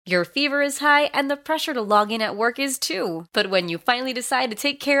Your fever is high and the pressure to log in at work is too. But when you finally decide to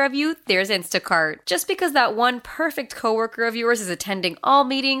take care of you, there's Instacart. Just because that one perfect coworker of yours is attending all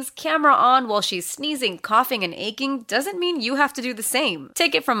meetings, camera on while she's sneezing, coughing, and aching, doesn't mean you have to do the same.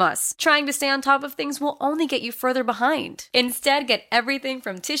 Take it from us. Trying to stay on top of things will only get you further behind. Instead, get everything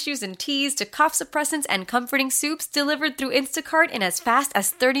from tissues and teas to cough suppressants and comforting soups delivered through Instacart in as fast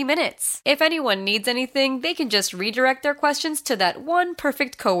as 30 minutes. If anyone needs anything, they can just redirect their questions to that one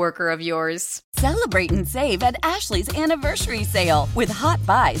perfect coworker of yours. Celebrate and save at Ashley's Anniversary Sale. With Hot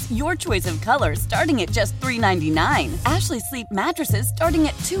Buys, your choice of colors starting at just $3.99. Ashley Sleep mattresses starting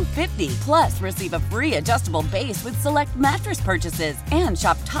at $2.50. Plus, receive a free adjustable base with select mattress purchases. And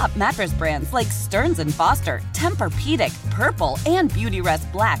shop top mattress brands like Stearns & Foster, Tempur-Pedic, Purple, and Beautyrest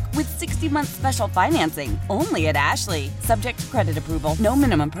Black with 60-month special financing. Only at Ashley. Subject to credit approval. No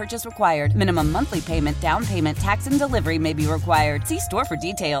minimum purchase required. Minimum monthly payment, down payment, tax, and delivery may be required. See store for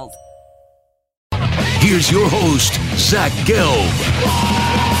details. Here's your host, Zach Gelb.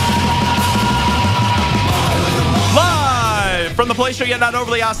 Live from the place yet not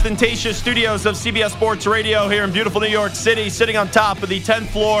overly ostentatious studios of CBS Sports Radio here in beautiful New York City, sitting on top of the 10th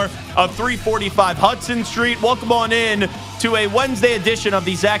floor of 345 Hudson Street. Welcome on in to a Wednesday edition of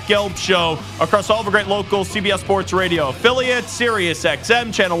the Zach Gelb Show across all the great local CBS Sports Radio affiliates, Sirius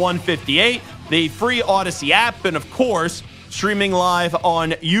XM, Channel 158, the free Odyssey app, and of course, streaming live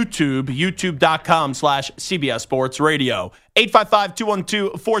on YouTube, youtube.com/CBS Sports Radio.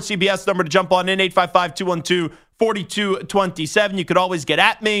 855-212-4CBS, number to jump on in, 855-212-4227. You could always get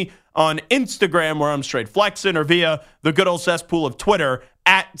at me on Instagram, where I'm straight flexing, or via the good old cesspool of Twitter,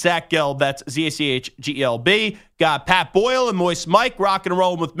 at Zach Gelb. That's ZACHGLB. Got Pat Boyle and Moist Mike rocking and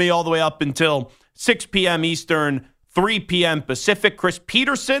rolling with me all the way up until 6 p.m. Eastern, 3 p.m. Pacific. Chris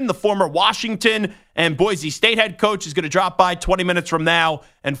Peterson, the former Washington and Boise State head coach, is going to drop by 20 minutes from now.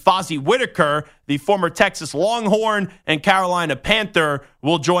 And Fozzie Whitaker, the former Texas Longhorn and Carolina Panther,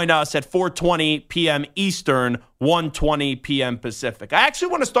 will join us at 4:20 p.m. Eastern, 1:20 p.m. Pacific. I actually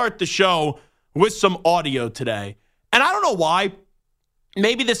want to start the show with some audio today. And I don't know why.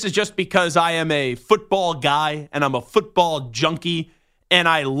 Maybe this is just because I am a football guy and I'm a football junkie and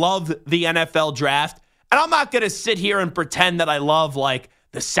I love the NFL draft. And I'm not going to sit here and pretend that I love like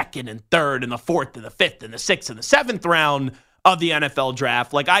the second and third and the fourth and the fifth and the sixth and the seventh round of the NFL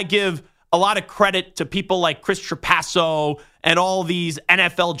draft. Like, I give a lot of credit to people like Chris Trapasso and all these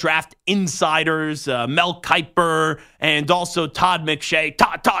NFL draft insiders, Mel Kiper, and also Todd McShay,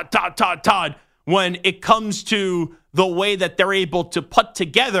 Todd, when it comes to the way that they're able to put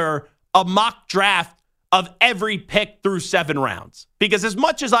together a mock draft of every pick through 7 rounds. Because as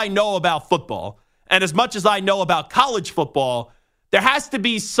much as I know about football, and as much as I know about college football, there has to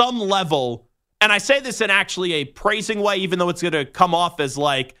be some level, and I say this in actually a praising way, even though it's going to come off as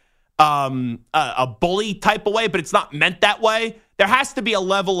like a bully type of way, but it's not meant that way. There has to be a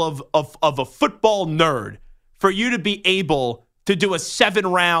level of a football nerd for you to be able to do a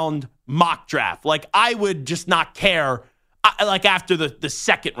 7-round mock draft. Like, I would just not care, like, after the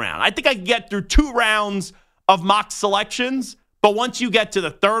second round. I think I can get through 2 rounds of mock selections, but once you get to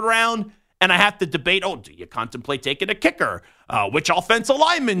the 3rd round, and I have to debate, do you contemplate taking a kicker? Which offensive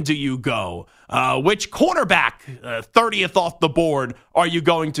lineman do you go? Which cornerback, 30th off the board, are you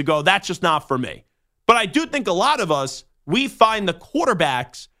going to go? That's just not for me. But I do think a lot of us, we find the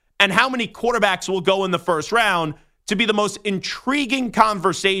quarterbacks and how many quarterbacks will go in the first round to be the most intriguing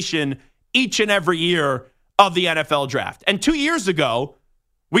conversation each and every year of the NFL draft. And 2 years ago,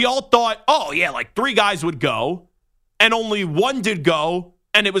 we all thought, like 3 guys would go, and only 1 did go,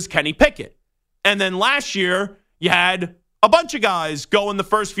 and it was Kenny Pickett. And then last year, you had a bunch of guys go in the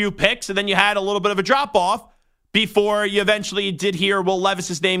first few picks, and then you had a little bit of a drop-off before you eventually did hear Will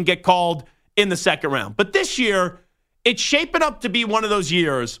Levis's name get called in the 2nd round. But this year, it's shaping up to be one of those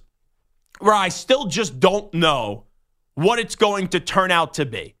years where I still just don't know what it's going to turn out to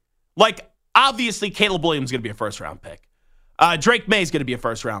be. Like, obviously, Caleb Williams is going to be a first-round pick. Drake May is going to be a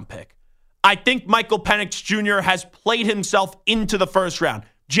first-round pick. I think Michael Penix Jr. has played himself into the first round.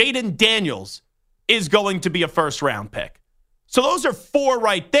 Jaden Daniels is going to be a first-round pick. So those are 4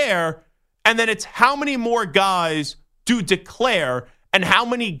 right there. And then it's how many more guys do declare and how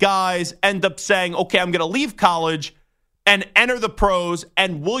many guys end up saying, okay, I'm going to leave college and enter the pros,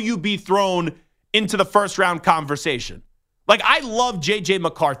 and will you be thrown into the first-round conversation? Like, I love J.J.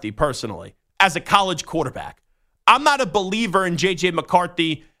 McCarthy personally as a college quarterback. I'm not a believer in J.J.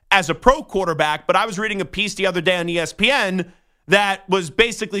 McCarthy as a pro quarterback, but I was reading a piece the other day on ESPN that was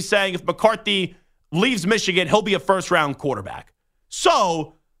basically saying if McCarthy leaves Michigan, he'll be a first-round quarterback.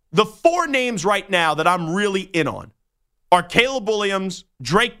 So the 4 names right now that I'm really in on, are Caleb Williams,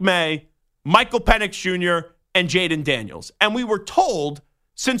 Drake May, Michael Penix Jr., and Jaden Daniels. And we were told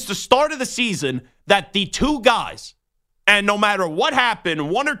since the start of the season that the two guys, and no matter what happened,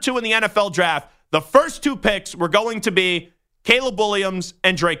 one or two in the NFL draft, the first two picks were going to be Caleb Williams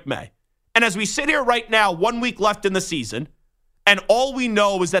and Drake May. And as we sit here right now, 1 week left in the season, and all we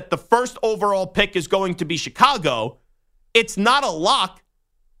know is that the first overall pick is going to be Chicago, it's not a lock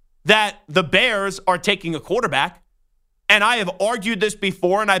that the Bears are taking a quarterback. And I have argued this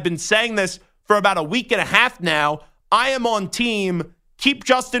before, and I've been saying this for about a week and a half now. I am on team, keep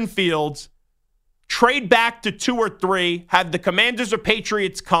Justin Fields, trade back to 2 or 3, have the Commanders or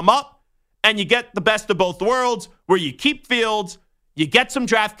Patriots come up, and you get the best of both worlds where you keep Fields, you get some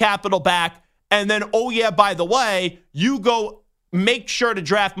draft capital back, and then, oh yeah, by the way, you go make sure to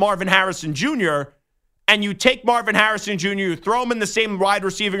draft Marvin Harrison Jr., and you take Marvin Harrison Jr., you throw him in the same wide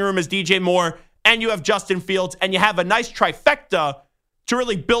receiving room as DJ Moore, and you have Justin Fields, and you have a nice trifecta to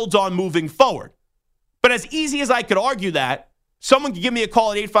really build on moving forward. But as easy as I could argue that, someone could give me a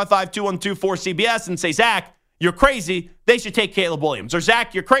call at 855-212-4CBS and say, Zach, you're crazy. They should take Caleb Williams. Or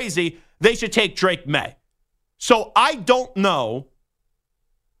Zach, you're crazy. They should take Drake May. So I don't know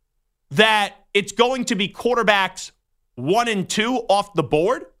that it's going to be quarterbacks 1 and 2 off the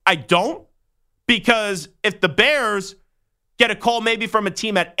board. I don't. Because if the Bears get a call maybe from a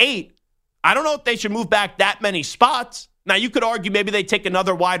team at 8, I don't know if they should move back that many spots. Now, you could argue maybe they take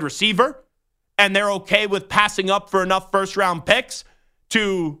another wide receiver and they're okay with passing up for enough first-round picks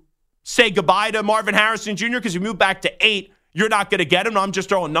to say goodbye to Marvin Harrison Jr. because you move back to 8, you're not going to get him. I'm just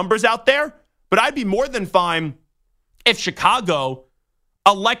throwing numbers out there. But I'd be more than fine if Chicago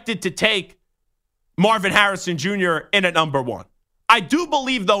elected to take Marvin Harrison Jr. in at number 1. I do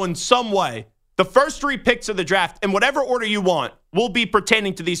believe, though, in some way, the first 3 picks of the draft, in whatever order you want, will be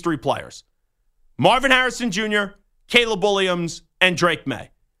pertaining to these 3 players. Marvin Harrison Jr., Caleb Williams, and Drake May.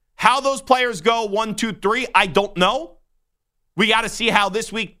 How those players go 1, 2, 3, I don't know. We got to see how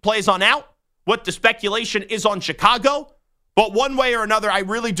this week plays on out, what the speculation is on Chicago. But one way or another, I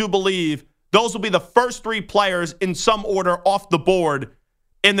really do believe those will be the first 3 players in some order off the board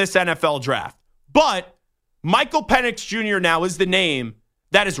in this NFL draft. But Michael Penix Jr. now is the name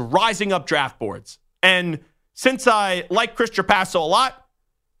that is rising up draft boards. And since I like Chris Trapasso a lot,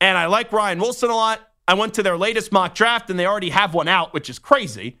 and I like Ryan Wilson a lot, I went to their latest mock draft, and they already have one out, which is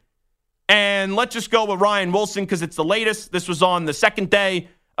crazy. And let's just go with Ryan Wilson because it's the latest. This was on the 2nd day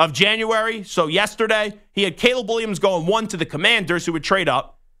of January, so yesterday. He had Caleb Williams going 1 to the Commanders, who would trade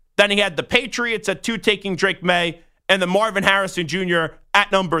up. Then he had the Patriots at 2 taking Drake May, and then Marvin Harrison Jr.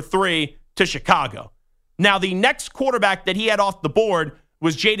 at number 3 to Chicago. Now, the next quarterback that he had off the board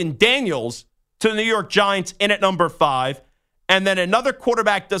was Jaden Daniels to the New York Giants in at number 5. And then another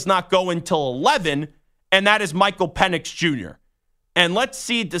quarterback does not go until 11, and that is Michael Penix Jr. And let's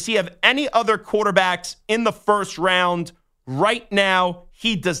see, does he have any other quarterbacks in the first round? Right now,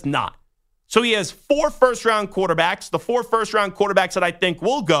 he does not. So he has 4 first-round quarterbacks, the 4 first-round quarterbacks that I think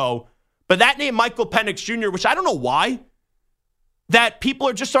will go. But that name, Michael Penix Jr., which I don't know why, that people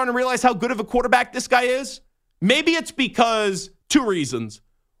are just starting to realize how good of a quarterback this guy is. Maybe it's because 2 reasons.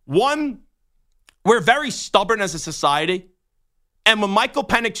 One, we're very stubborn as a society. And when Michael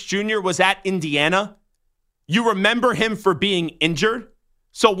Penix Jr. was at Indiana, you remember him for being injured.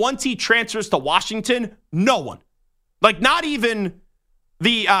 So once he transfers to Washington, no one, like not even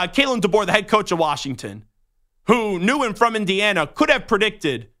the Kalen DeBoer, the head coach of Washington, who knew him from Indiana, could have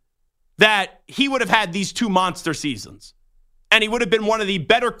predicted that he would have had these 2 monster seasons. And he would have been one of the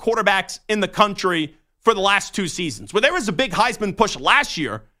better quarterbacks in the country for the last 2 seasons. Where there was a big Heisman push last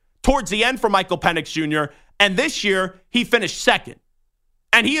year towards the end for Michael Penix Jr., and this year he finished 2nd.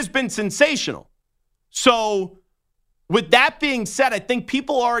 And he has been sensational. So with that being said, I think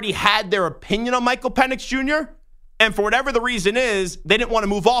people already had their opinion on Michael Penix Jr., and for whatever the reason is, they didn't want to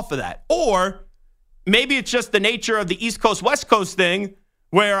move off of that. Or maybe it's just the nature of the East Coast, West Coast thing,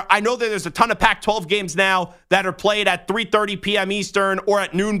 where I know that there's a ton of Pac-12 games now that are played at 3:30 p.m. Eastern or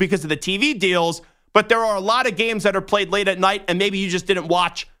at noon because of the TV deals, but there are a lot of games that are played late at night, and maybe you just didn't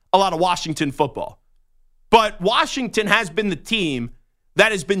watch a lot of Washington football. But Washington has been the team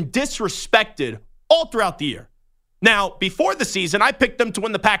that has been disrespected all throughout the year. Now, before the season, I picked them to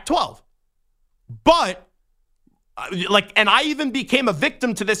win the Pac-12. But, and I even became a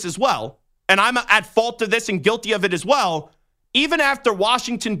victim to this as well, and I'm at fault of this and guilty of it as well. Even after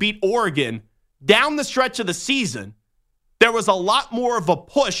Washington beat Oregon, down the stretch of the season, there was a lot more of a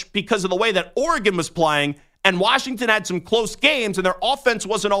push because of the way that Oregon was playing, and Washington had some close games, and their offense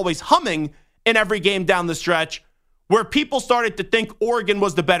wasn't always humming in every game down the stretch, where people started to think Oregon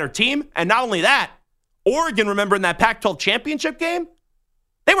was the better team. And not only that, Oregon, remember in that Pac-12 championship game,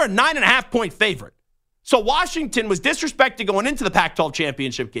 they were a 9.5-point favorite. So Washington was disrespected going into the Pac-12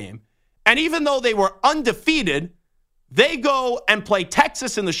 championship game. And even though they were undefeated, they go and play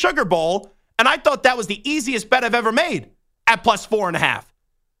Texas in the Sugar Bowl. And I thought that was the easiest bet I've ever made at plus 4.5.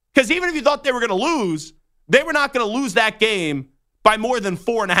 Because even if you thought they were going to lose, they were not going to lose that game by more than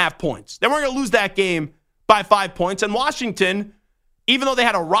 4.5 points. They weren't going to lose that game by 5 points. And Washington, even though they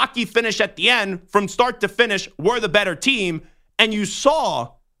had a rocky finish at the end, from start to finish, were the better team. And you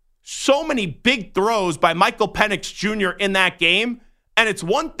saw so many big throws by Michael Penix Jr. in that game. And it's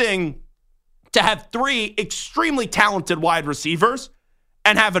one thing to have 3 extremely talented wide receivers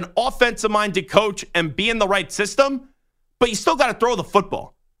and have an offensive-minded coach and be in the right system, but you still got to throw the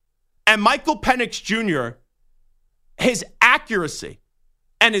football. And Michael Penix Jr., his accuracy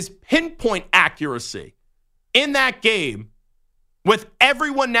and his pinpoint accuracy in that game, with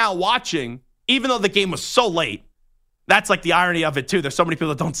everyone now watching, even though the game was so late, that's like the irony of it too. There's so many people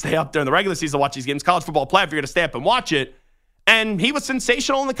that don't stay up during the regular season to watch these games. College football playoff, you're going to stay up and watch it. And he was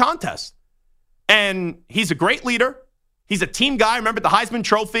sensational in the contest. And he's a great leader. He's a team guy. Remember the Heisman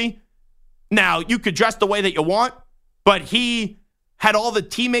Trophy? Now, you could dress the way that you want, but he had all the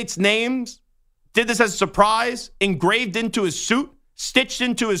teammates' names, did this as a surprise, engraved into his suit, stitched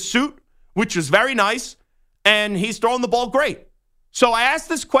into his suit, which was very nice, and he's throwing the ball great. So I asked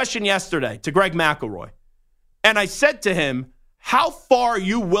this question yesterday to Greg McElroy, and I said to him, how far are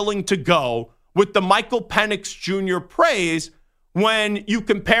you willing to go with the Michael Penix Jr. praise when you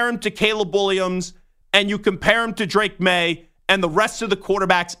compare him to Caleb Williams and you compare him to Drake May and the rest of the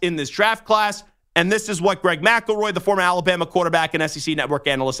quarterbacks in this draft class? And this is what Greg McElroy, the former Alabama quarterback and SEC Network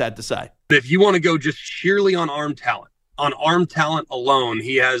analyst, had to say. If you want to go just sheerly on arm talent alone,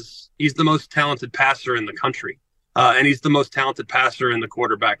 he's the most talented passer in the country. And he's the most talented passer in the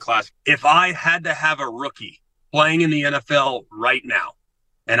quarterback class. If I had to have a rookie playing in the NFL right now,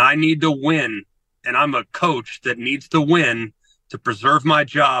 and I need to win, and I'm a coach that needs to win to preserve my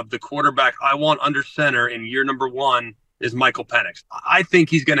job, the quarterback I want under center in year number 1 is Michael Penix. I think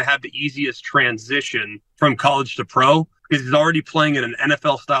he's going to have the easiest transition from college to pro because he's already playing in an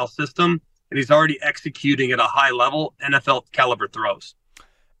NFL-style system, and he's already executing at a high level NFL-caliber throws.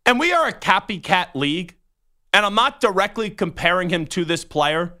 And we are a copycat league, and I'm not directly comparing him to this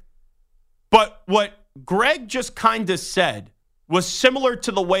player, but what Greg just kind of said was similar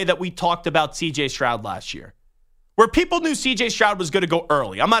to the way that we talked about C.J. Stroud last year, where people knew C.J. Stroud was going to go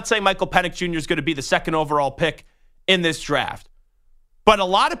early. I'm not saying Michael Penix Jr. is going to be the 2nd overall pick in this draft, but a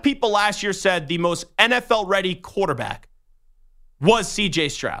lot of people last year said the most NFL-ready quarterback was C.J.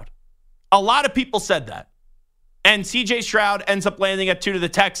 Stroud. A lot of people said that. And C.J. Stroud ends up landing at 2 to the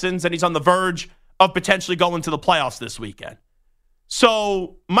Texans, and he's on the verge of potentially going to the playoffs this weekend.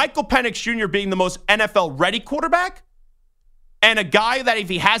 So Michael Penix Jr. being the most NFL-ready quarterback and a guy that if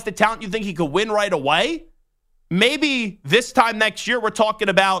he has the talent, you think he could win right away, maybe this time next year we're talking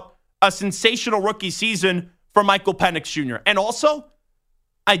about a sensational rookie season for Michael Penix Jr. And also,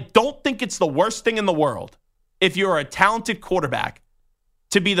 I don't think it's the worst thing in the world if you're a talented quarterback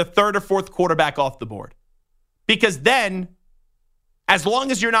to be the 3rd or 4th quarterback off the board. Because then, as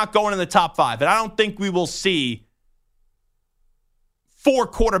long as you're not going in the top 5, and I don't think we will see 4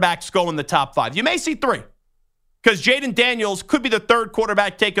 quarterbacks go in the top 5. You may see 3. Because Jaden Daniels could be the 3rd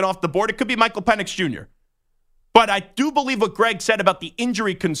quarterback taken off the board. It could be Michael Penix Jr. But I do believe what Greg said about the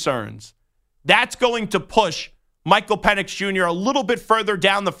injury concerns. That's going to push Michael Penix Jr. a little bit further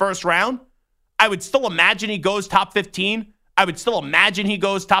down the first round. I would still imagine he goes top 15. I would still imagine he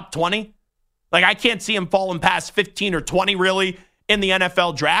goes top 20. Like, I can't see him falling past 15 or 20, really, in the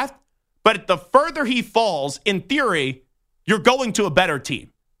NFL draft. But the further he falls, in theory, you're going to a better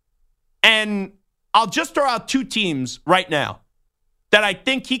team. And I'll just throw out 2 teams right now that I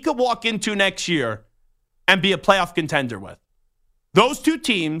think he could walk into next year and be a playoff contender with. Those 2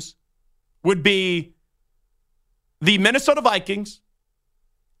 teams would be the Minnesota Vikings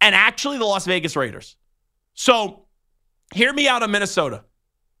and actually the Las Vegas Raiders. So, hear me out on Minnesota.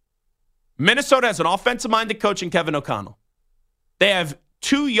 Minnesota has an offensive-minded coach in Kevin O'Connell. They have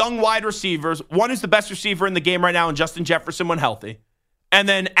 2 young wide receivers. One is the best receiver in the game right now, and Justin Jefferson when healthy. And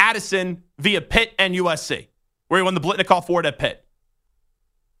then Addison via Pitt and USC, where he won the Blitnikoff Award at Pitt.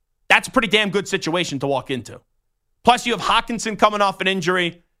 That's a pretty damn good situation to walk into. Plus, you have Hawkinson coming off an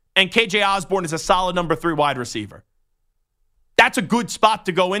injury, and KJ Osborne is a solid number 3 wide receiver. That's a good spot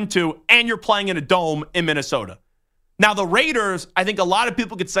to go into, and you're playing in a dome in Minnesota. Now, the Raiders, I think a lot of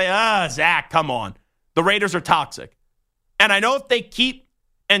people could say, Zach, come on. The Raiders are toxic. And I know if they keep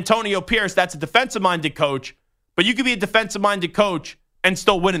Antonio Pierce, that's a defensive-minded coach, but you could be a defensive-minded coach and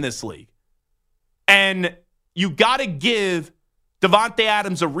still win in this league. And you got to give Davante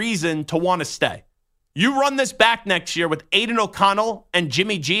Adams a reason to want to stay. You run this back next year with Aiden O'Connell and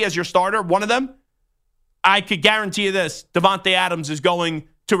Jimmy G as your starter, one of them, I could guarantee you this, Davante Adams is going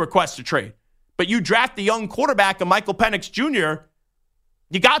to request a trade. But you draft the young quarterback of Michael Penix Jr.,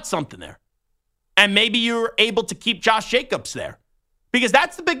 you got something there. And maybe you're able to keep Josh Jacobs there. Because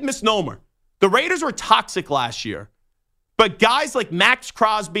that's the big misnomer. The Raiders were toxic last year. But guys like Max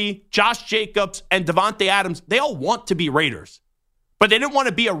Crosby, Josh Jacobs, and Davante Adams, they all want to be Raiders. But they didn't want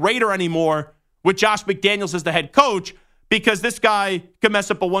to be a Raider anymore with Josh McDaniels as the head coach because this guy could mess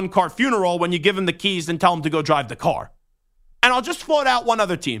up a one-car funeral when you give him the keys and tell him to go drive the car. And I'll just float out one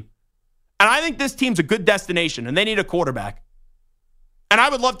other team. And I think this team's a good destination, and they need a quarterback. And I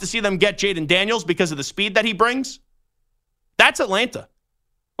would love to see them get Jaden Daniels because of the speed that he brings. That's Atlanta.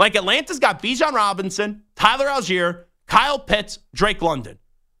 Like, Atlanta's got Bijan Robinson, Tyler Algier, Kyle Pitts, Drake London.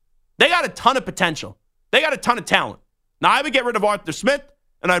 They got a ton of potential. They got a ton of talent. Now, I would get rid of Arthur Smith,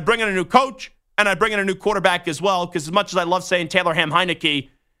 and I'd bring in a new coach, and I'd bring in a new quarterback as well, because as much as I love saying Taylor Heineke,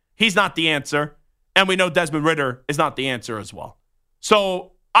 he's not the answer. And we know Desmond Ridder is not the answer as well.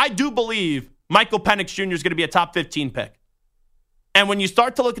 So I do believe Michael Penix Jr. is going to be a top 15 pick. And when you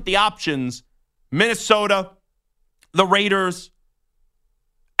start to look at the options, Minnesota, the Raiders,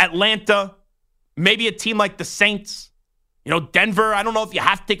 Atlanta, maybe a team like the Saints, Denver, I don't know if you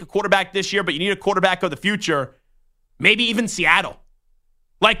have to take a quarterback this year, but you need a quarterback of the future. Maybe even Seattle.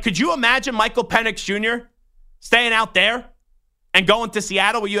 Like, could you imagine Michael Penix Jr. staying out there and going to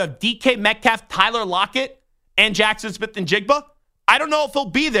Seattle where you have DK Metcalf, Tyler Lockett, and Jackson Smith and Jigba? I don't know if he'll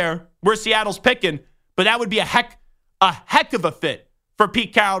be there where Seattle's picking, but that would be a heck of a fit for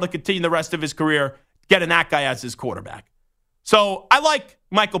Pete Carroll to continue the rest of his career, getting that guy as his quarterback. So I like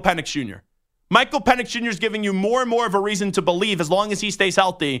Michael Penix Jr. Michael Penix Jr. is giving you more and more of a reason to believe, as long as he stays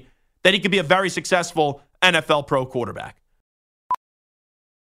healthy, that he could be a very successful NFL pro quarterback.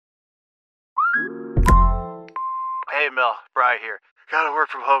 Hey, Mel, Bri here. Gotta work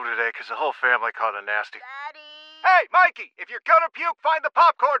from home today because the whole family caught a nasty. Daddy! Hey, Mikey, if you're gonna puke, find the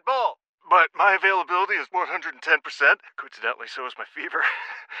popcorn bowl! But my availability is 110%. Coincidentally, so is my fever.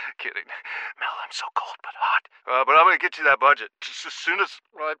 Kidding. Mel, I'm so cold but hot. But I'm gonna get you that budget just as soon as...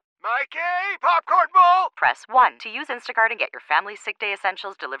 Mikey, popcorn bowl! Press 1 to use Instacart and get your family's sick day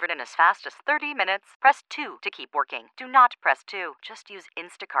essentials delivered in as fast as 30 minutes. Press 2 to keep working. Do not press 2. Just use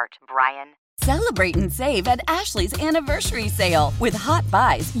Instacart, Brian. Celebrate and save at Ashley's Anniversary Sale. With Hot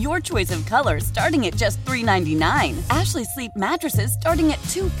Buys, your choice of colors starting at just $3.99. Ashley Sleep mattresses starting at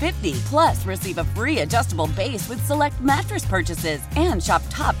 $2.50. Plus, receive a free adjustable base with select mattress purchases. And shop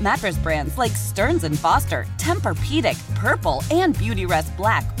top mattress brands like Stearns & Foster, Tempur-Pedic, Purple, and Beautyrest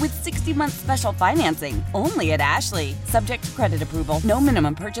Black with 60-month special financing. Only at Ashley. Subject to credit approval. No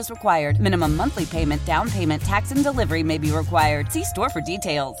minimum purchase required. Minimum monthly payment, down payment, tax, and delivery may be required. See store for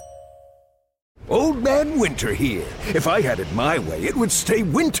details. Old Man Winter here. If I had it my way, it would stay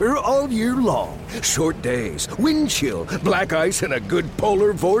winter all year long. Short days, wind chill, black ice, and a good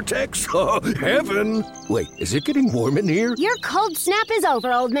polar vortex. Oh, heaven. Wait, is it getting warm in here? Your cold snap is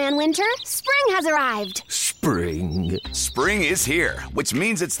over, Old Man Winter. Spring has arrived. Spring. Spring is here, which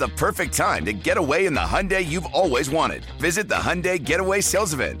means it's the perfect time to get away in the Hyundai you've always wanted. Visit the Hyundai Getaway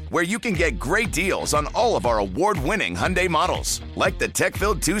Sales Event, where you can get great deals on all of our award-winning Hyundai models, like the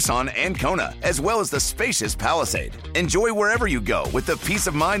tech-filled Tucson and Kona, as well as the spacious Palisade. Enjoy wherever you go with the peace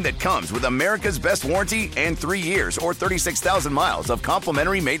of mind that comes with America's best warranty and 3 years or 36,000 miles of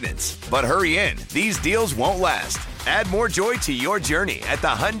complimentary maintenance. But hurry in, these deals won't last. Add more joy to your journey at the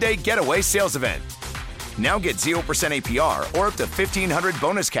Hyundai Getaway Sales Event. Now get 0% APR or up to $1,500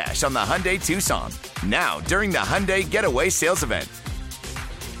 bonus cash on the Hyundai Tucson. Now, during the Hyundai Getaway Sales Event.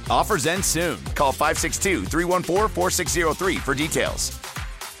 Offers end soon. Call 562-314-4603 for details.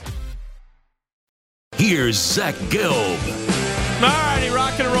 Here's Zach Gelb. All righty,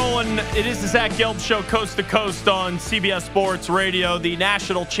 rocking and rolling. It is the Zach Gelb Show, coast to coast on CBS Sports Radio. The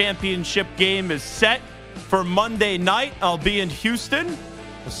national championship game is set for Monday night. I'll be in Houston,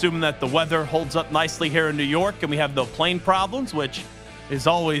 assuming that the weather holds up nicely here in New York and we have no plane problems, which is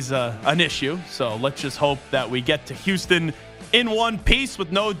always an issue. So let's just hope that we get to Houston in one piece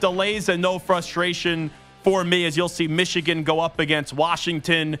with no delays and no frustration for me, as you'll see Michigan go up against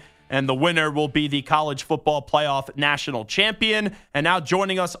Washington, and the winner will be the college football playoff national champion. And now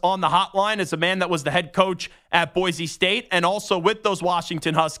joining us on the hotline is a man that was the head coach at Boise State and also with those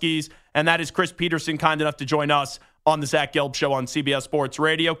Washington Huskies, and that is Chris Peterson, kind enough to join us on the Zach Gelb Show on CBS Sports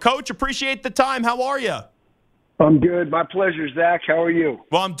Radio. Coach, appreciate the time. How are you? I'm good. My pleasure, Zach. How are you?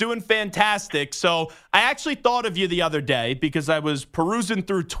 Well, I'm doing fantastic. So I actually thought of you the other day because I was perusing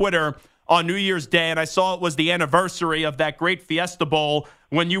through Twitter on New Year's Day, and I saw it was the anniversary of that great Fiesta Bowl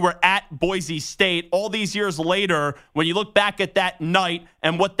when you were at Boise State. All these years later, when you look back at that night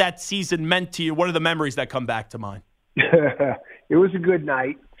and what that season meant to you, what are the memories that come back to mind? It was a good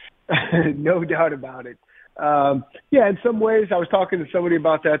night, no doubt about it. Yeah, in some ways, I was talking to somebody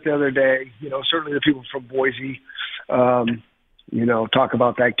about that the other day. Certainly the people from Boise, talk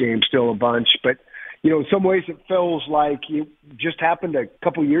about that game still a bunch. But, in some ways it feels like it just happened a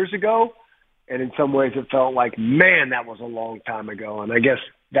couple years ago. And in some ways it felt like, man, that was a long time ago. And I guess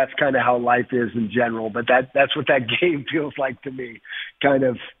that's kind of how life is in general. But that's what that game feels like to me. Kind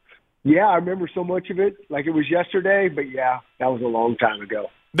of, yeah, I remember so much of it like it was yesterday. But, yeah, that was a long time ago.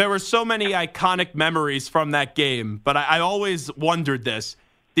 There were so many iconic memories from that game, but I always wondered this.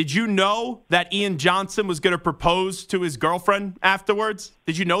 Did you know that Ian Johnson was going to propose to his girlfriend afterwards?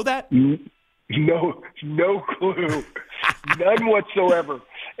 Did you know that? No clue. None whatsoever.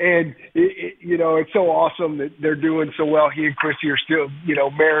 And, it's so awesome that they're doing so well. He and Chrissy are still,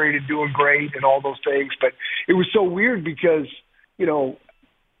 married and doing great and all those things. But it was so weird because,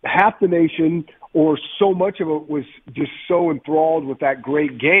 half the nation – or so much of it was just so enthralled with that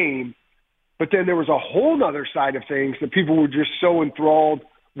great game. But then there was a whole other side of things that people were just so enthralled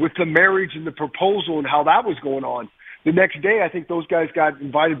with the marriage and the proposal and how that was going on. The next day, I think those guys got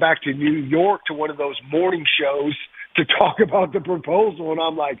invited back to New York to one of those morning shows to talk about the proposal. And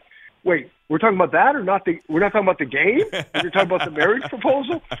I'm like, wait, we're talking about that or not? We're not talking about the game? We're talking about the marriage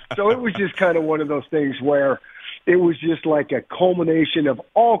proposal? So it was just kind of one of those things where it was just like a culmination of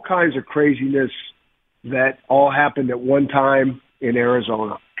all kinds of craziness that all happened at one time in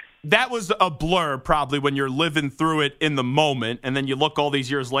Arizona. That was a blur probably when you're living through it in the moment, and then you look all these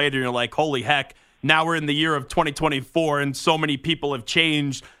years later and you're like, holy heck, now we're in the year of 2024 and so many people have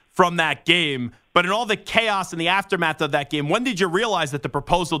changed from that game. But in all the chaos and the aftermath of that game, when did you realize that the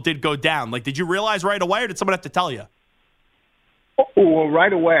proposal did go down? Like, did you realize right away or did someone have to tell you? Well,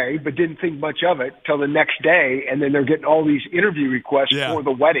 right away, but didn't think much of it till the next day, and then they're getting all these interview requests for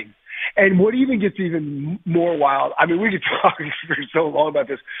the wedding. And what even gets even more wild, I mean, we could talk for so long about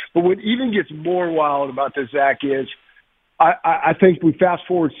this, but what even gets more wild about this, Zach, is I think we fast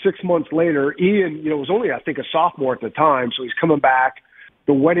forward 6 months later. Ian, was only, I think, a sophomore at the time, so he's coming back.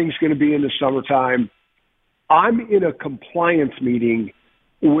 The wedding's going to be in the summertime. I'm in a compliance meeting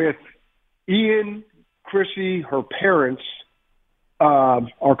with Ian, Chrissy, her parents,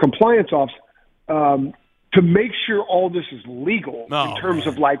 our compliance office, to make sure all this is legal in terms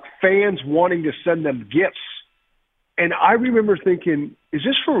of like fans wanting to send them gifts. And I remember thinking, is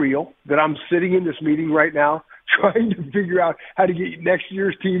this for real that I'm sitting in this meeting right now trying to figure out how to get next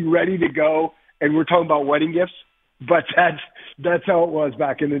year's team ready to go, and we're talking about wedding gifts? But that's how it was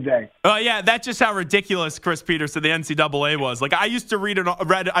back in the day. Yeah, that's just how ridiculous Chris Peterson, the NCAA, was. Like, I used to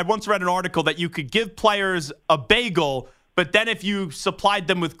I once read an article that you could give players a bagel, but then if you supplied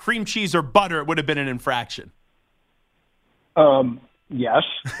them with cream cheese or butter, it would have been an infraction. Yes,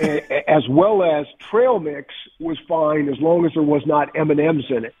 as well as trail mix was fine as long as there was not M&Ms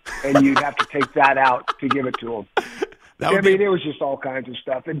in it, and you'd have to take that out to give it to them. It was just all kinds of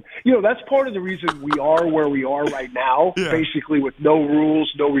stuff. And, that's part of the reason we are where we are right now, basically with no rules,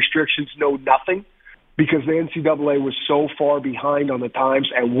 no restrictions, no nothing, because the NCAA was so far behind on the times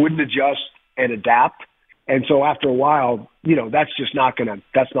and wouldn't adjust and adapt. And so after a while, that's just not gonna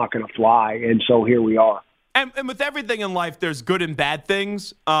fly. And so here we are. And with everything in life, there's good and bad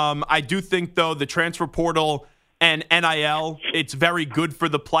things. I do think, though, the transfer portal and NIL, it's very good for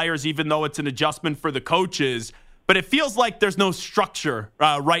the players, even though it's an adjustment for the coaches. But it feels like there's no structure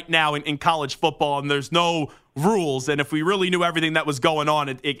right now in college football, and there's no rules. And if we really knew everything that was going on,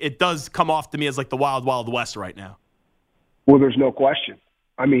 it does come off to me as like the Wild Wild West right now. Well, there's no question.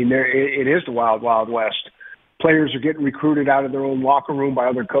 I mean, it is the Wild Wild West. Players are getting recruited out of their own locker room by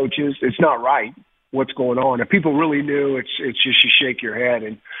other coaches. It's not right what's going on. If people really knew, it's just you shake your head.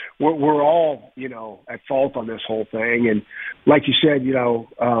 And we're all, at fault on this whole thing. And like you said,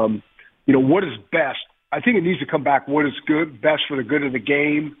 what is best? I think it needs to come back. What is best for the good of the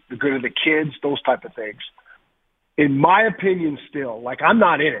game, the good of the kids, those type of things. In my opinion, still, like I'm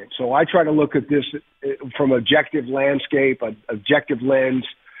not in it, so I try to look at this from objective landscape, an objective lens,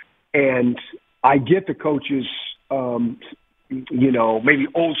 and I get the coaches, maybe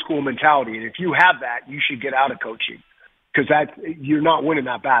old school mentality. And if you have that, you should get out of coaching because you're not winning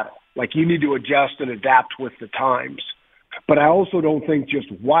that battle. Like you need to adjust and adapt with the times. But I also don't think just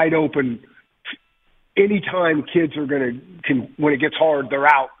wide open. Anytime kids are when it gets hard, they're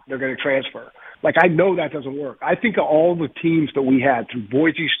out. They're going to transfer. Like I know that doesn't work. I think of all the teams that we had through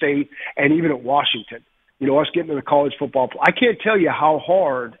Boise State and even at Washington. Us getting to the college football. I can't tell you how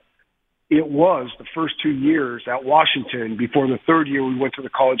hard it was the first 2 years at Washington before the third year we went to the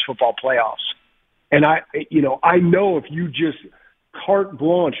college football playoffs. And I know if you just carte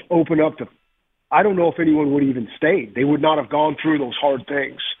blanche open up I don't know if anyone would even stay. They would not have gone through those hard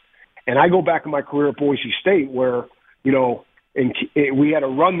things. And I go back in my career at Boise State where, we had a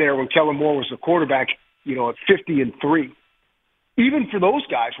run there when Kellen Moore was the quarterback, at 50-3. Even for those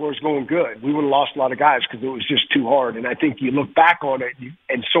guys where it's going good, we would have lost a lot of guys because it was just too hard. And I think you look back on it,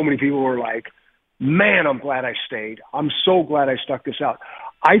 and so many people were like, man, I'm glad I stayed. I'm so glad I stuck this out.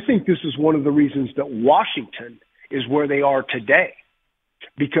 I think this is one of the reasons that Washington is where they are today.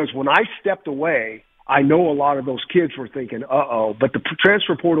 Because when I stepped away, I know a lot of those kids were thinking, but the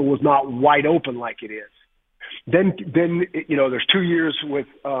transfer portal was not wide open like it is. Then there's 2 years with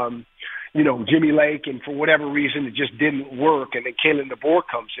Jimmy Lake, and for whatever reason, it just didn't work. And then Kalen DeBoer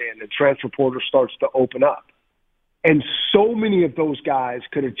comes in, and transfer portal starts to open up. And so many of those guys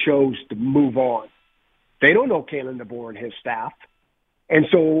could have chose to move on. They don't know Kalen DeBoer and his staff. And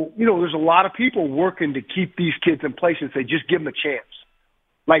so, there's a lot of people working to keep these kids in place and say, just give them a chance.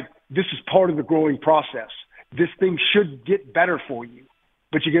 Like, this is part of the growing process. This thing should get better for you.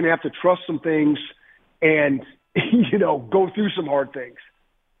 But you're going to have to trust some things and, go through some hard things.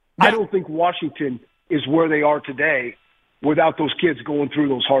 Yeah. I don't think Washington is where they are today without those kids going through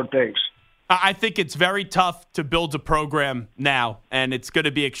those hard things. I think it's very tough to build a program now, and it's going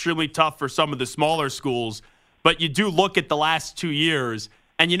to be extremely tough for some of the smaller schools. But you do look at the last 2 years,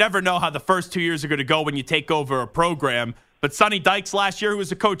 and you never know how the first 2 years are going to go when you take over a program. But Sonny Dykes last year, who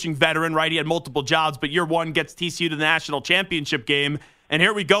was a coaching veteran, right? He had multiple jobs, but year one gets TCU to the national championship game. And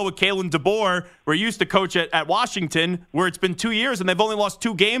here we go with Kalen DeBoer, where he used to coach at Washington, where it's been 2 years, and they've only lost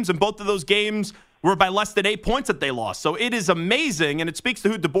 2 games, and both of those games were by less than 8 points that they lost. So it is amazing, and it speaks to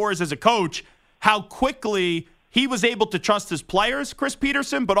who DeBoer is as a coach, how quickly he was able to trust his players, Chris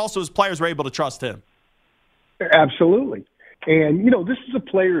Peterson, but also his players were able to trust him. Absolutely. And, this is a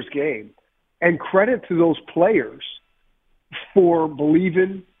player's game. And credit to those players for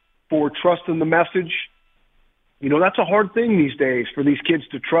believing, for trusting the message. That's a hard thing these days for these kids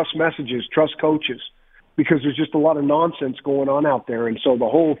to trust messages, trust coaches, because there's just a lot of nonsense going on out there. And so the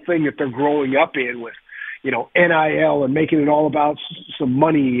whole thing that they're growing up in with, NIL and making it all about some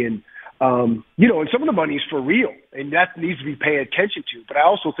money and some of the money is for real, and that needs to be paid attention to. But I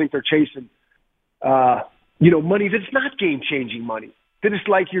also think they're chasing, money that's not game-changing money. That it's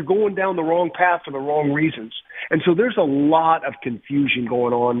like you're going down the wrong path for the wrong reasons. And so there's a lot of confusion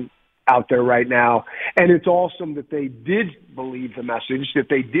going on out there right now. And it's awesome that they did believe the message, that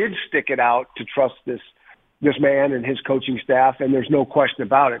they did stick it out to trust this man and his coaching staff. And there's no question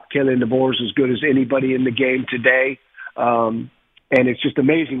about it. Kalen DeBoer is as good as anybody in the game today. And it's just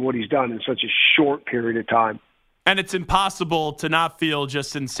amazing what he's done in such a short period of time. And it's impossible to not feel just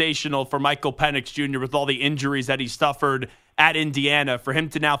sensational for Michael Penix Jr. with all the injuries that he suffered at Indiana. For him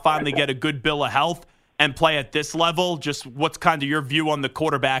to now finally get a good bill of health and play at this level, just what's kind of your view on the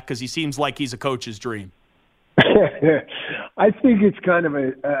quarterback? Because he seems like he's a coach's dream. I think it's kind of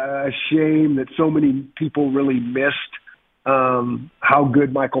a shame that so many people really missed how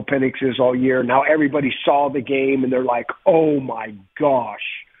good Michael Penix is all year. Now everybody saw the game and they're like, oh my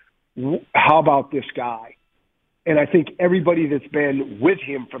gosh, how about this guy? And I think everybody that's been with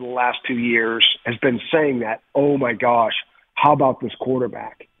him for the last 2 years has been saying that, oh my gosh, how about this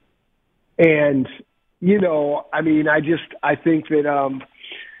quarterback? And, I think that,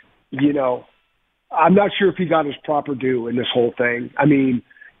 I'm not sure if he got his proper due in this whole thing. I mean,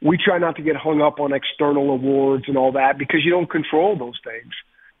 we try not to get hung up on external awards and all that because you don't control those things.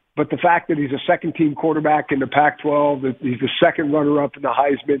 But the fact that he's a second-team quarterback in the Pac-12, that he's the second runner-up in the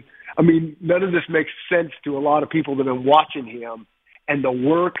Heisman, none of this makes sense to a lot of people that have been watching him and the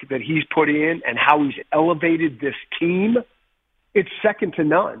work that he's put in and how he's elevated this team. It's second to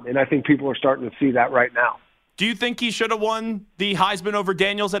none, and I think people are starting to see that right now. Do you think he should have won the Heisman over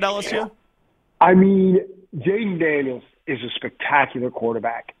Daniels at LSU? Jaden Daniels is a spectacular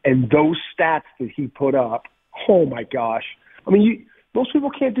quarterback, and those stats that he put up, oh my gosh. Most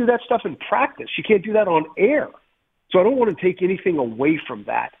people can't do that stuff in practice. You can't do that on air. So I don't want to take anything away from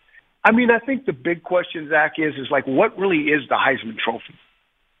that. I think the big question, Zach, is what really is the Heisman Trophy?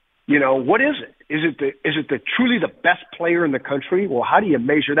 What is it? Is it the truly the best player in the country? Well, how do you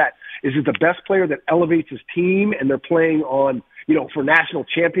measure that? Is it the best player that elevates his team and they're playing on, for national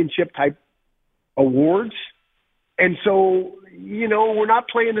championship type awards? And so, we're not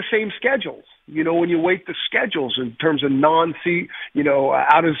playing the same schedules. When you weight the schedules in terms of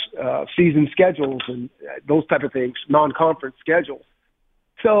out of season schedules and those type of things, non-conference schedules.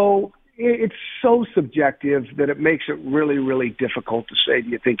 So it's so subjective that it makes it really, really difficult to say, do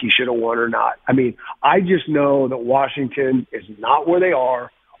you think he should have won or not? I mean, I just know that Washington is not where they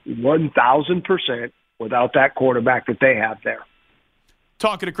are 1,000% without that quarterback that they have there.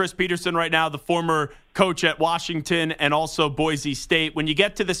 Talking to Chris Peterson right now, the former coach at Washington and also Boise State. When you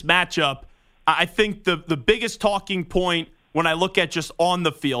get to this matchup, I think the biggest talking point when I look at just on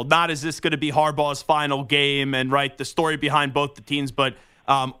the field, not is this going to be Harbaugh's final game and the story behind both the teams, but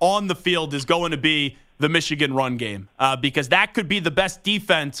on the field is going to be the Michigan run game because that could be the best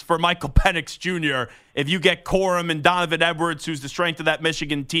defense for Michael Penix Jr. if you get Corum and Donovan Edwards, who's the strength of that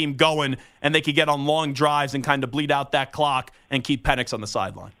Michigan team, going, and they could get on long drives and kind of bleed out that clock and keep Penix on the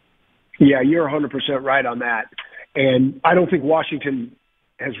sideline. Yeah, you're 100% right on that. And I don't think Washington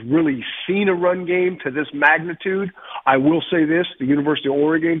has really seen a run game to this magnitude. I will say this, the University of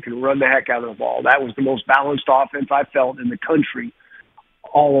Oregon can run the heck out of the ball. That was the most balanced offense I felt in the country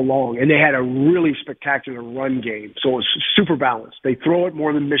all along. And they had a really spectacular run game. So it was super balanced. They throw it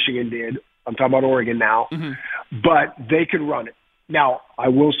more than Michigan did. I'm talking about Oregon now. Mm-hmm. But they could run it. Now, I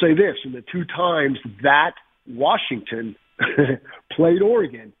will say this, in the two times that Washington played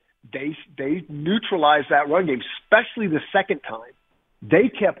Oregon, they neutralized that run game, especially the second time. They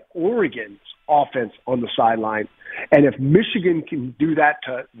kept Oregon's offense on the sideline. And if Michigan can do that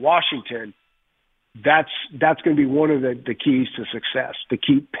to Washington, that's going to be one of the keys to success, to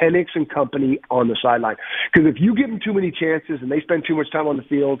keep Penix and company on the sideline. Because if you give them too many chances and they spend too much time on the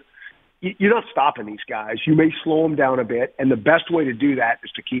field, you're not stopping these guys. You may slow them down a bit, and the best way to do that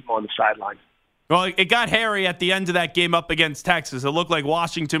is to keep them on the sideline. Well, it got hairy at the end of that game up against Texas. It looked like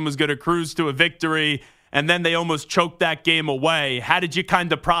Washington was going to cruise to a victory, and then they almost choked that game away. How did you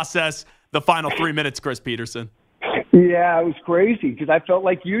kind of process the final 3 minutes, Chris Peterson? Yeah, it was crazy because I felt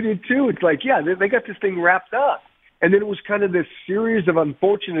like you did too. It's like, yeah, they got this thing wrapped up. And then it was kind of this series of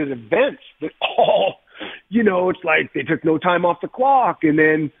unfortunate events that all, it's like they took no time off the clock. And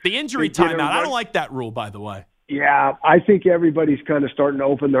then the injury timeout. I don't like that rule, by the way. Yeah, I think everybody's kind of starting to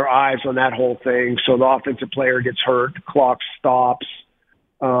open their eyes on that whole thing. So the offensive player gets hurt, the clock stops.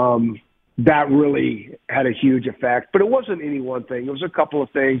 That really had a huge effect. But it wasn't any one thing. It was a couple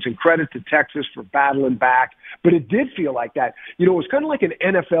of things, and credit to Texas for battling back. But it did feel like that. It was kind of like an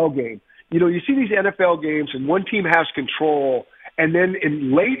NFL game. You see these NFL games, and one team has control, and then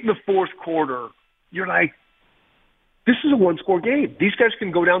late in the fourth quarter, you're like, this is a one-score game. These guys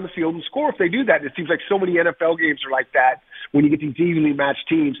can go down the field and score if they do that. And it seems like so many NFL games are like that when you get these evenly matched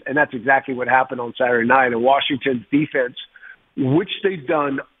teams, and that's exactly what happened on Saturday night. And Washington's defense, which they've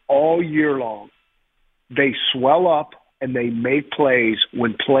done all year long, they swell up and they make plays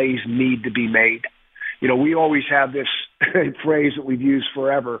when plays need to be made. We always have this phrase that we've used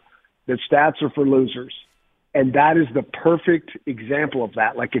forever, that stats are for losers. And that is the perfect example of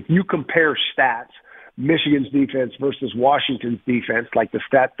that. Like if you compare stats, Michigan's defense versus Washington's defense, like the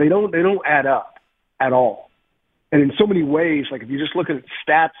stats, they don't add up at all. And in so many ways, like if you just look at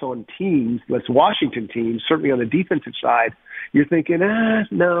stats on teams, let's Washington teams, certainly on the defensive side, you're thinking,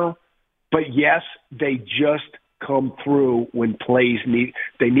 no. But yes, they just come through when plays need.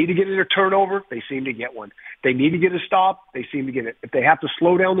 They need to get a turnover, they seem to get one. They need to get a stop, they seem to get it. If they have to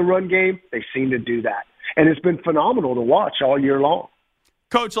slow down the run game, they seem to do that. And it's been phenomenal to watch all year long.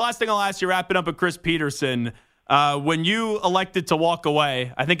 Coach, last thing I'll ask you, wrapping up with Chris Peterson, when you elected to walk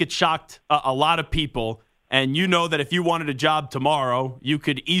away, I think it shocked a lot of people. And you know that if you wanted a job tomorrow, you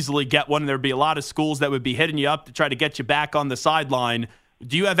could easily get one. There'd be a lot of schools that would be hitting you up to try to get you back on the sideline.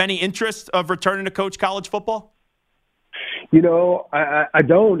 Do you have any interest of returning to coach college football? I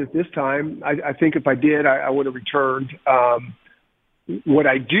don't at this time. I think if I did, I would have returned. What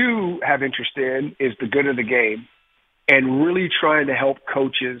I do have interest in is the good of the game and really trying to help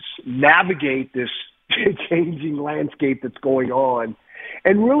coaches navigate this changing landscape that's going on,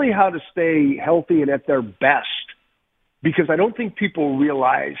 and really how to stay healthy and at their best, because I don't think people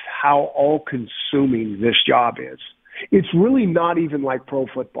realize how all-consuming this job is. It's really not even like pro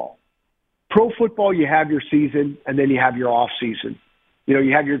football. Pro football, you have your season, and then you have your off-season.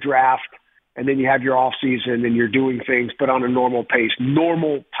 You have your draft, and then you have your off-season, and you're doing things, but on a normal pace,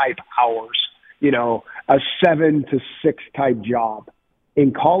 normal-type hours, a 7 to 6 type job.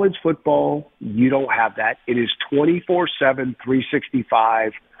 In college football, you don't have that. It is 24/7,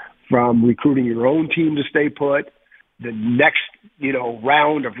 365, from recruiting your own team to stay put, the next,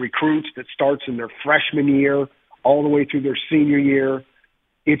 round of recruits that starts in their freshman year all the way through their senior year.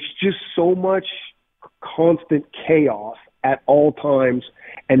 It's just so much constant chaos at all times,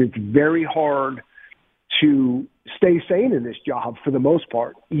 and it's very hard to stay sane in this job for the most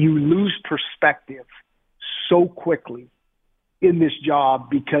part. You lose perspective so quickly. in this job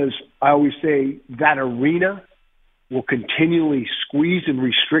because I always say that arena will continually squeeze and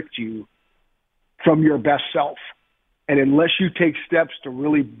restrict you from your best self. And unless you take steps to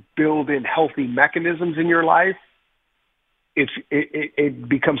really build in healthy mechanisms in your life, it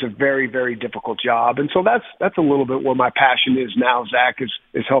becomes a very, very difficult job. And so that's a little bit where my passion is now, Zach,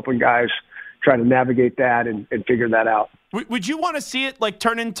 is helping guys try to navigate that and figure that out. Would you want to see it like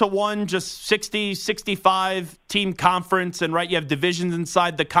turn into one just 60, 65 team conference and you have divisions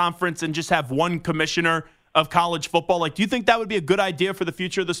inside the conference and just have one commissioner of college football? Like, do you think that would be a good idea for the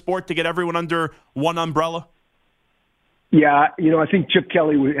future of the sport to get everyone under one umbrella? Yeah, I think Chip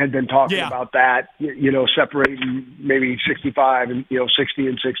Kelly had been talking about that, separating maybe 65 and, 60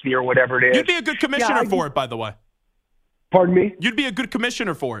 and 60 or whatever it is. You'd be a good commissioner for it, by the way. Pardon me? You'd be a good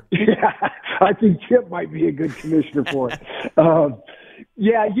commissioner for it. Yeah, I think Chip might be a good commissioner for it.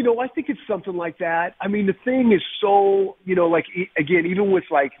 I think it's something like that. I mean, the thing is so, again, even with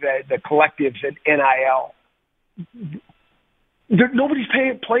the collectives at NIL, nobody's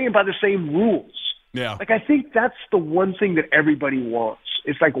playing by the same rules. Yeah. I think that's the one thing that everybody wants.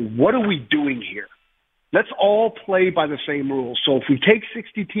 It's what are we doing here? Let's all play by the same rules. So if we take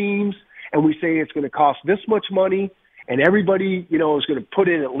 60 teams and we say it's going to cost this much money and everybody, is going to put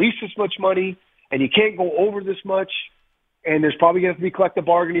in at least this much money and you can't go over this much and there's probably going to have to be collective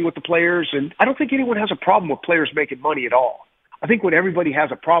bargaining with the players. And I don't think anyone has a problem with players making money at all. I think what everybody has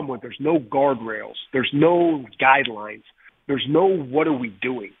a problem with, there's no guardrails. There's no guidelines. There's no what are we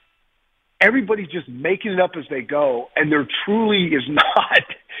doing. Everybody's just making it up as they go, and there truly is not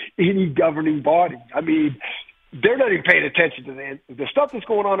any governing body. I mean, they're not even paying attention to the stuff that's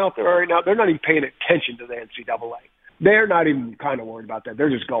going on out there right now. They're not even paying attention to the NCAA. They're not even kind of worried about that.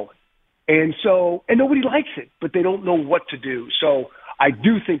 They're just going. And nobody likes it, but they don't know what to do. So I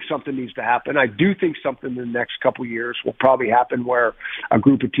do think something needs to happen. I do think something in the next couple of years will probably happen where a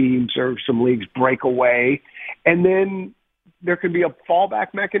group of teams or some leagues break away, and then there can be a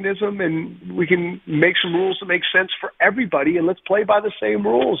fallback mechanism and we can make some rules that make sense for everybody and let's play by the same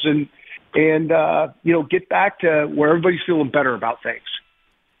rules and get back to where everybody's feeling better about things.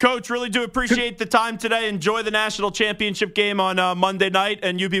 Coach, really do appreciate the time today. Enjoy the national championship game on Monday night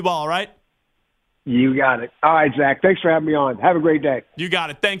and you be well, all right? You got it. All right, Zach. Thanks for having me on. Have a great day. You got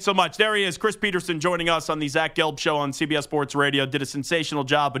it. Thanks so much. There he is, Chris Peterson, joining us on the Zach Gelb Show on CBS Sports Radio. Did a sensational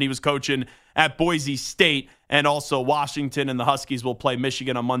job when he was coaching at Boise State, and also Washington, and the Huskies will play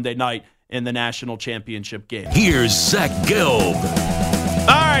Michigan on Monday night in the national championship game. Here's Zach Gelb.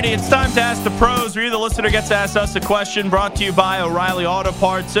 Alrighty, it's time to Ask the Pros, where you, the listener, gets to ask us a question, brought to you by O'Reilly Auto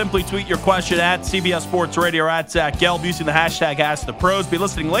Parts. Simply tweet your question at CBS Sports Radio or at Zach Gelb using the hashtag Ask the Pros. Be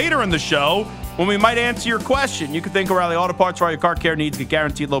listening later in the show when we might answer your question. You can thank O'Reilly Auto Parts for all your car care needs. Get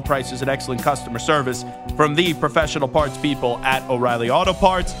guaranteed low prices and excellent customer service from the professional parts people at O'Reilly Auto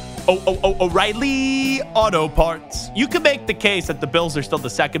Parts. O'Reilly Auto Parts. You can make the case that the Bills are still the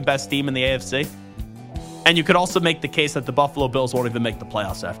second best team in the AFC. And you could also make the case that the Buffalo Bills won't even make the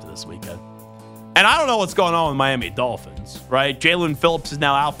playoffs after this weekend. And I don't know what's going on with Miami Dolphins, right? Jalen Phillips is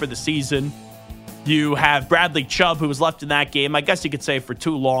now out for the season. You have Bradley Chubb, who was left in that game, I guess you could say for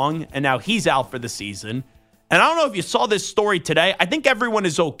too long, and now he's out for the season. And I don't know if you saw this story today. I think everyone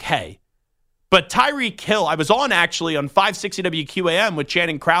is okay. But Tyreek Hill, I was on actually on 560 WQAM with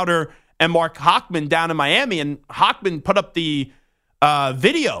Channing Crowder and Mark Hochman down in Miami, and Hochman put up the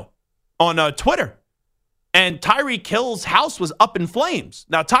video on Twitter. And Tyreek Hill's house was up in flames.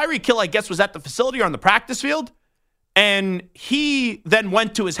 Now, Tyreek Hill, I guess, was at the facility or on the practice field. And he then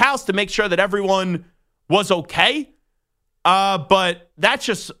went to his house to make sure that everyone was okay. But that's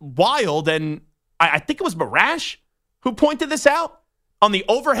just wild. And I think it was Marash who pointed this out on the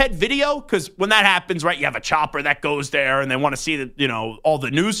overhead video. Because when that happens, right, you have a chopper that goes there and they want to see all the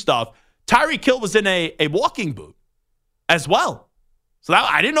news stuff. Tyreek Hill was in a walking boot as well. So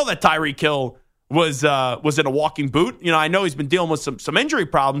I didn't know that Tyreek Hill was in a walking boot. I know he's been dealing with some injury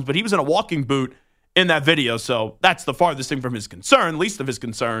problems, but he was in a walking boot in that video. So that's the farthest thing from his concern, least of his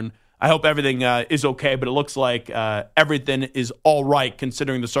concern. I hope everything is okay, but it looks like everything is all right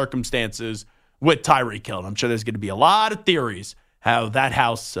considering the circumstances with Tyreek Hill. And I'm sure there's going to be a lot of theories how that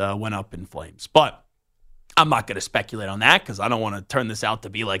house went up in flames. But I'm not going to speculate on that because I don't want to turn this out to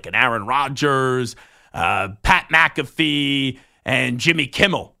be like an Aaron Rodgers, Pat McAfee, and Jimmy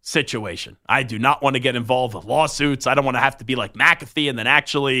Kimmel situation. I do not want to get involved with lawsuits. I don't want to have to be like McAfee and then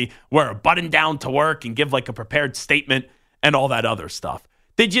actually wear a button down to work and give like a prepared statement and all that other stuff.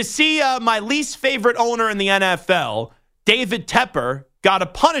 Did you see my least favorite owner in the NFL, David Tepper, got a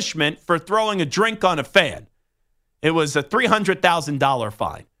punishment for throwing a drink on a fan? It was a $300,000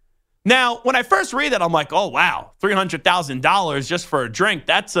 fine. Now, when I first read that, I'm like, oh, wow, $300,000 just for a drink.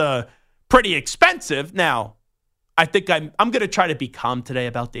 That's pretty expensive. Now, I think I'm going to try to be calm today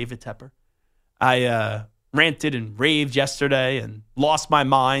about David Tepper. I ranted and raved yesterday and lost my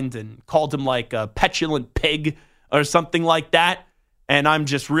mind and called him like a petulant pig or something like that. And I'm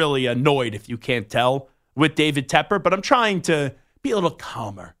just really annoyed, if you can't tell, with David Tepper. But I'm trying to be a little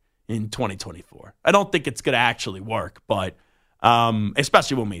calmer in 2024. I don't think it's going to actually work, but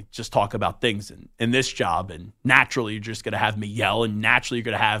especially when we just talk about things in this job, and naturally you're just going to have me yell, and naturally you're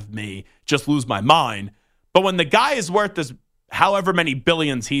going to have me just lose my mind. But when the guy is worth this, however many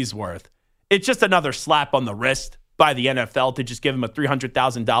billions he's worth, it's just another slap on the wrist by the NFL to just give him a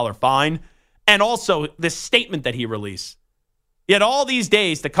 $300,000 fine. And also this statement that he released. He had all these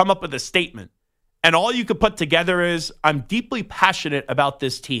days to come up with a statement, and all you could put together is, I'm deeply passionate about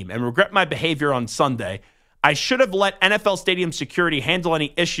this team and regret my behavior on Sunday. I should have let NFL stadium security handle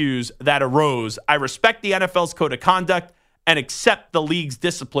any issues that arose. I respect the NFL's code of conduct and accept the league's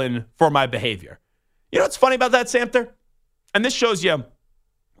discipline for my behavior. You know what's funny about that, Samter? And this shows you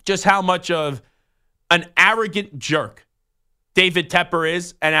just how much of an arrogant jerk David Tepper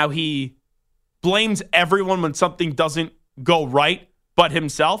is, and how he blames everyone when something doesn't go right but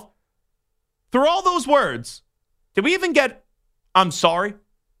himself. Through all those words, did we even get, I'm sorry?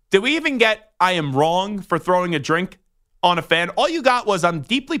 Did we even get, I am wrong for throwing a drink on a fan? All you got was, I'm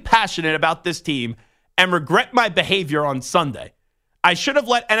deeply passionate about this team and regret my behavior on Sunday. I should have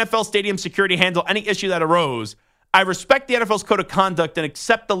let NFL stadium security handle any issue that arose. I respect the NFL's code of conduct and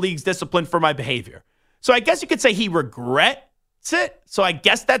accept the league's discipline for my behavior. So I guess you could say he regrets it. So I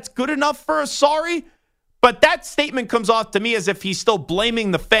guess that's good enough for a sorry. But that statement comes off to me as if he's still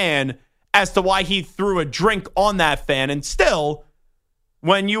blaming the fan as to why he threw a drink on that fan. And still,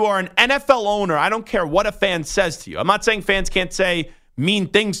 when you are an NFL owner, I don't care what a fan says to you. I'm not saying fans can't say mean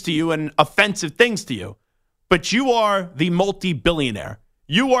things to you and offensive things to you, but you are the multi-billionaire.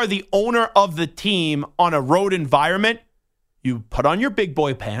 You are the owner of the team on a road environment. You put on your big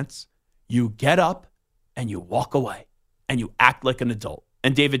boy pants, you get up, and you walk away, and you act like an adult.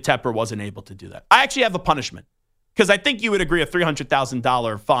 And David Tepper wasn't able to do that. I actually have a punishment, because I think you would agree a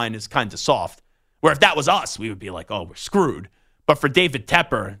 $300,000 fine is kind of soft, where if that was us, we would be like, oh, we're screwed. But for David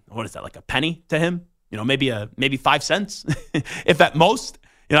Tepper, what is that, like a penny to him? You know, maybe 5 cents, if at most.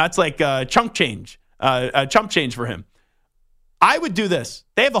 You know, that's like chump change for him. I would do this.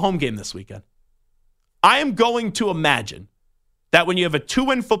 They have a home game this weekend. I am going to imagine that when you have a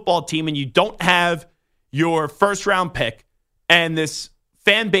 2-win football team and you don't have your first-round pick and this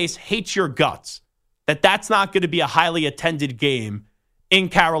fan base hates your guts, that's not going to be a highly attended game in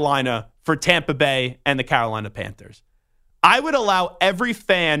Carolina for Tampa Bay and the Carolina Panthers. I would allow every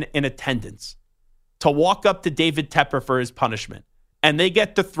fan in attendance to walk up to David Tepper for his punishment, and they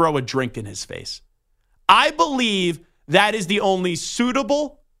get to throw a drink in his face. I believe that is the only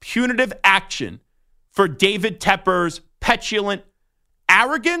suitable, punitive action for David Tepper's petulant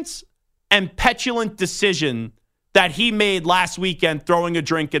arrogance and petulant decision that he made last weekend, throwing a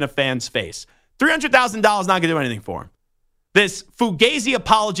drink in a fan's face. $300,000 not going to do anything for him. This Fugazi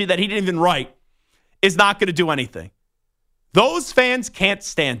apology that he didn't even write is not going to do anything. Those fans can't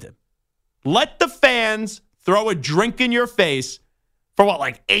stand him. Let the fans throw a drink in your face for what,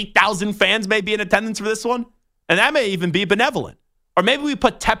 like 8,000 fans may be in attendance for this one? And that may even be benevolent. Or maybe we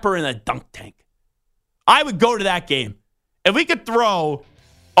put Tepper in a dunk tank. I would go to that game. If we could throw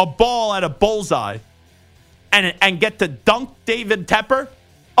a ball at a bullseye and get to dunk David Tepper,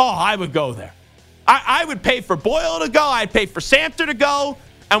 oh, I would go there. I would pay for Boyle to go. I'd pay for Samter to go.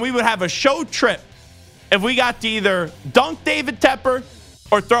 And we would have a show trip if we got to either dunk David Tepper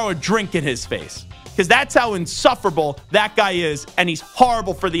or throw a drink in his face. Because that's how insufferable that guy is, and he's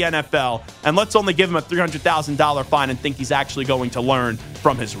horrible for the NFL. And let's only give him a $300,000 fine and think he's actually going to learn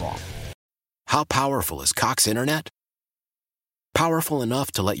from his wrong. How powerful is Cox Internet? Powerful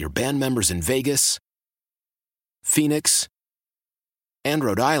enough to let your band members in Vegas, Phoenix, and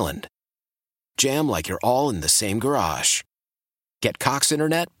Rhode Island jam like you're all in the same garage. Get Cox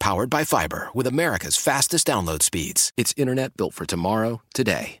Internet powered by fiber with America's fastest download speeds. It's internet built for tomorrow,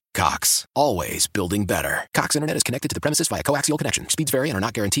 today. Cox, always building better. Cox Internet is connected to the premises via coaxial connection. Speeds vary and are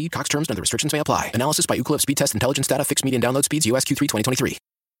not guaranteed. Cox terms and other restrictions may apply. Analysis by Ookla of Speed Test Intelligence Data. Fixed median download speeds. US Q3 2023.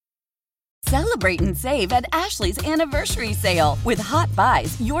 Celebrate and save at Ashley's Anniversary Sale. With Hot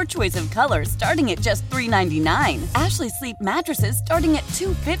Buys, your choice of colors starting at just $3.99. Ashley Sleep mattresses starting at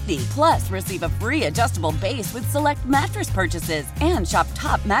 $2.50. Plus, receive a free adjustable base with select mattress purchases. And shop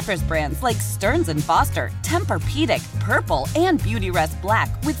top mattress brands like Stearns & Foster, Tempur-Pedic, Purple, and Beautyrest Black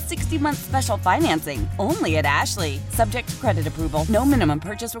with 60-month special financing. Only at Ashley. Subject to credit approval. No minimum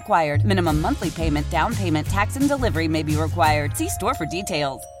purchase required. Minimum monthly payment, down payment, tax, and delivery may be required. See store for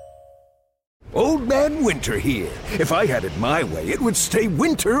details. Old Man Winter here. If I had it my way, it would stay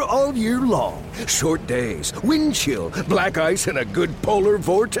winter all year long. Short days, wind chill, black ice, and a good polar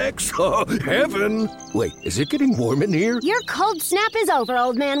vortex. Oh, heaven! Wait, is it getting warm in here? Your cold snap is over,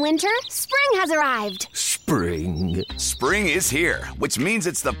 Old Man Winter. Spring has arrived. Spring. Spring is here, which means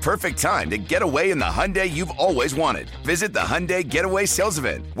it's the perfect time to get away in the Hyundai you've always wanted. Visit the Hyundai Getaway Sales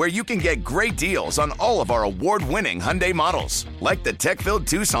Event, where you can get great deals on all of our award-winning Hyundai models, like the tech-filled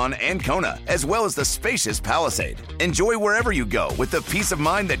Tucson and Kona, as well as the spacious Palisade. Enjoy wherever you go with the peace of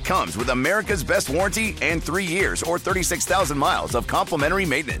mind that comes with America's best warranty and 3 years or 36,000 miles of complimentary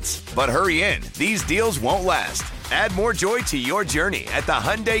maintenance. But hurry in, these deals won't last. Add more joy to your journey at the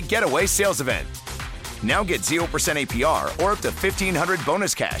Hyundai Getaway Sales Event. Now get 0% APR or up to $1,500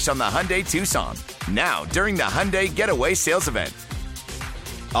 bonus cash on the Hyundai Tucson. Now, during the Hyundai Getaway Sales Event.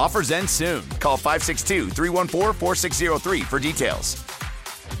 Offers end soon. Call 562-314-4603 for details.